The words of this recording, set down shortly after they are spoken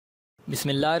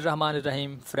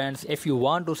Bismillahirrahmanirrahim. Friends, if you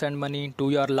want to send money to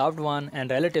your loved one and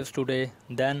relatives today,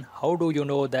 then how do you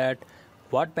know that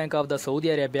what Bank of the Saudi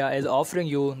Arabia is offering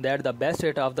you that the best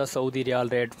rate of the Saudi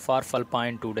Riyal rate for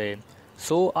Philippines today?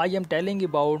 So I am telling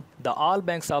about the all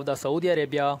banks of the Saudi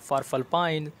Arabia for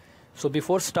Philippines. So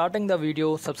before starting the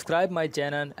video, subscribe my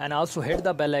channel and also hit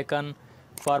the bell icon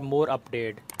for more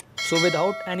update. So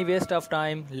without any waste of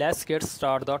time, let's get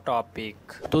started the topic.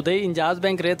 Today Injaz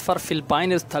Bank rate for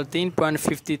Philippines is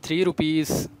 13.53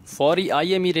 rupees. Fawri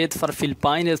IME rate for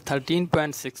Philippines is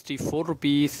 13.64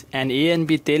 rupees and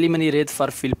ANB Telemani rate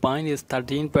for Philippines is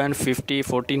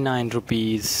 13.49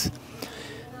 rupees.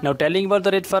 Now telling about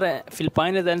the rate for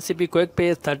Philippines is NCP Quick Pay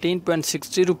is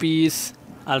 13.60 rupees.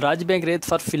 Al Rajhi Bank rate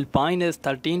for Philippines is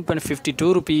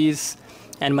 13.52 rupees.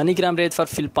 And MoneyGram rate for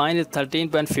Philippines is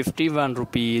 13.51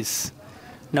 rupees.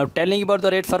 Now telling about the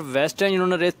rate for Western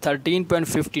Union rate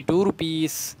 13.52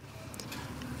 rupees.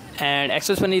 And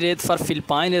Access Money rate for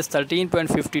Philippines is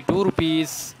 13.52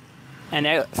 rupees. And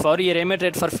Fawri Rate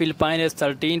rate for Philippines is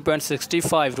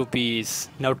 13.65 rupees.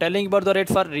 Now telling about the rate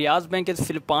for Riyal Bank is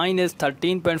Philippines is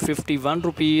 13.51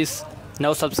 rupees.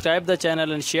 Now subscribe the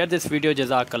channel and share this video.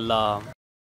 Jazakallah.